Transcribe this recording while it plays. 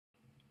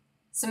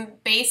some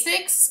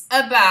basics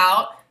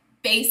about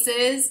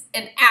bases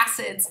and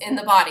acids in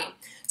the body.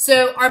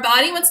 So our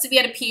body wants to be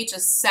at a pH of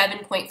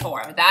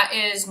 7.4. That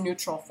is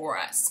neutral for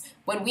us.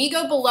 When we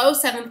go below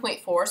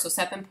 7.4, so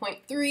 7.3,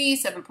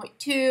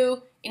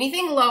 7.2,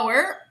 anything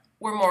lower,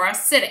 we're more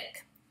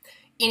acidic.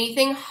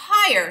 Anything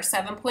higher,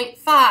 7.5,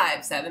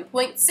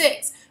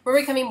 7.6, we're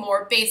becoming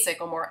more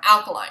basic or more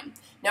alkaline.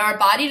 Now our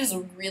body does a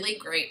really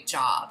great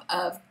job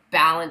of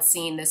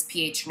balancing this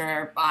pH in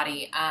our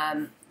body.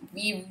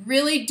 We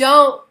really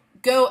don't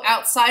go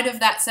outside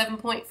of that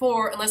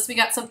 7.4 unless we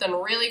got something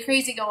really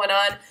crazy going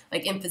on,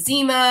 like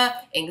emphysema,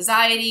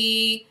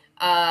 anxiety,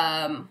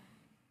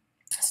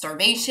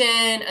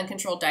 starvation,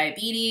 uncontrolled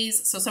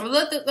diabetes. So some of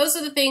those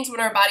are the things when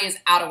our body is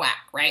out of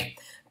whack, right?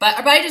 But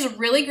our body does a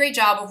really great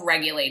job of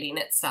regulating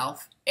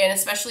itself, and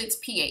especially its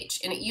pH.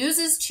 And it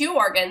uses two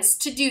organs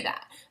to do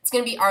that. It's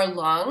going to be our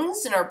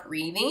lungs and our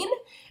breathing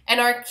and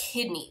our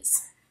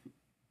kidneys.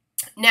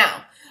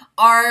 Now,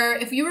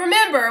 if you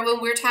remember,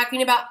 when we're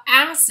talking about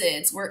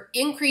acids, we're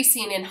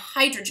increasing in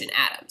hydrogen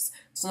atoms.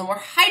 So the more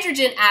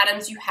hydrogen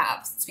atoms you have,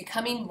 it's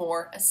becoming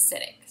more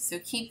acidic. So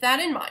keep that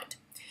in mind.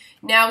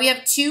 Now we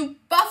have two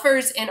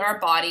buffers in our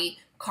body,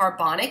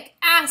 carbonic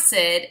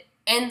acid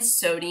and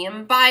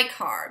sodium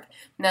bicarb.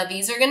 Now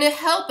these are going to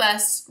help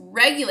us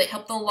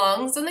help the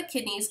lungs and the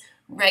kidneys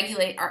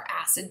regulate our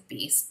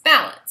acid-base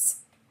balance.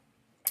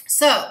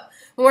 So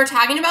when we're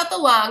talking about the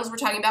lungs, we're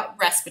talking about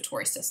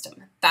respiratory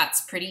system.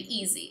 That's pretty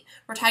easy.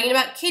 We're talking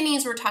about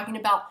kidneys, we're talking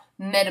about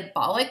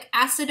metabolic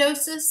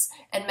acidosis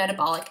and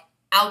metabolic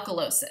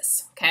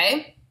alkalosis,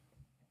 okay?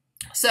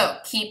 So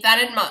keep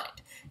that in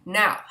mind.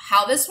 Now,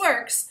 how this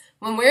works,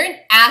 when we're in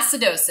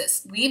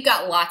acidosis, we've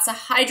got lots of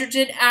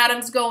hydrogen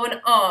atoms going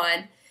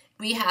on.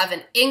 We have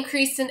an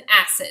increase in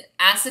acid.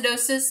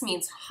 Acidosis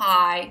means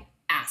high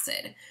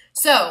acid.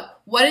 So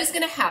what is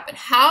going to happen?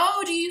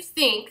 How do you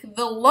think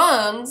the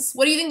lungs are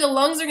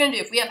going to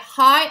do? If we have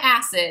high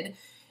acid,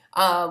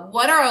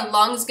 what are our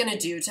lungs going to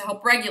do to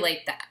help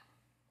regulate that?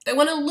 They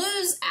want to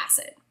lose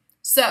acid.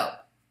 So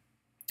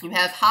you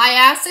have high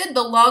acid,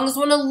 the lungs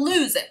want to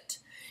lose it.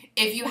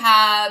 If you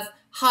have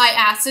high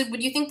acid, what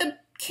do you think the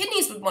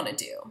kidneys would want to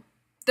do?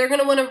 They're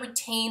going to want to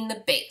retain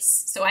the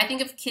base. So I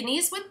think of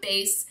kidneys with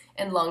base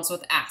and lungs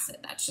with acid.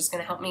 That's just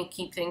going to help me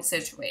keep things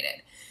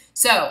situated.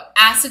 So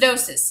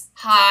acidosis,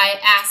 high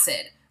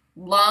acid.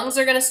 Lungs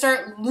are going to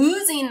start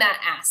losing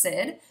that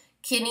acid.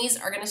 Kidneys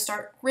are going to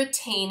start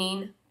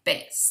retaining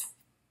base.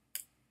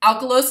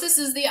 Alkalosis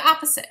is the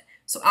opposite.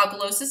 So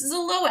alkalosis is a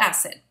low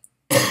acid.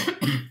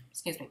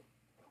 Excuse me.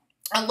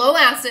 A low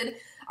acid,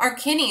 our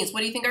kidneys, what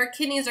do you think our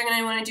kidneys are going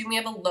to want to do when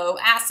we have a low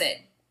acid?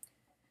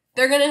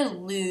 They're going to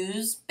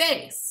lose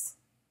base,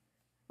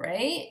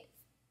 right?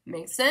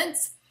 Makes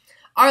sense?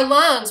 Our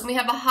lungs, when we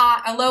have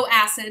a low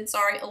acid,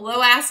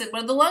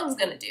 what are the lungs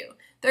going to do?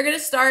 They're going to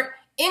start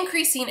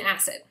increasing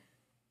acid.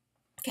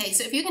 Okay,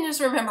 so if you can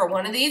just remember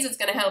one of these, it's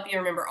going to help you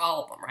remember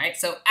all of them, right?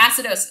 So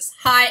acidosis,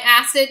 high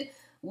acid,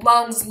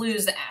 lungs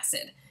lose the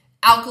acid.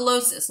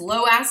 Alkalosis,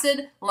 low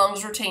acid,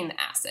 lungs retain the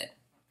acid.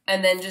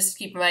 And then just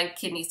keep in mind,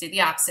 kidneys do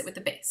the opposite with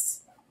the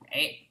base,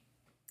 right?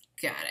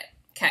 Got it.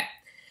 Okay.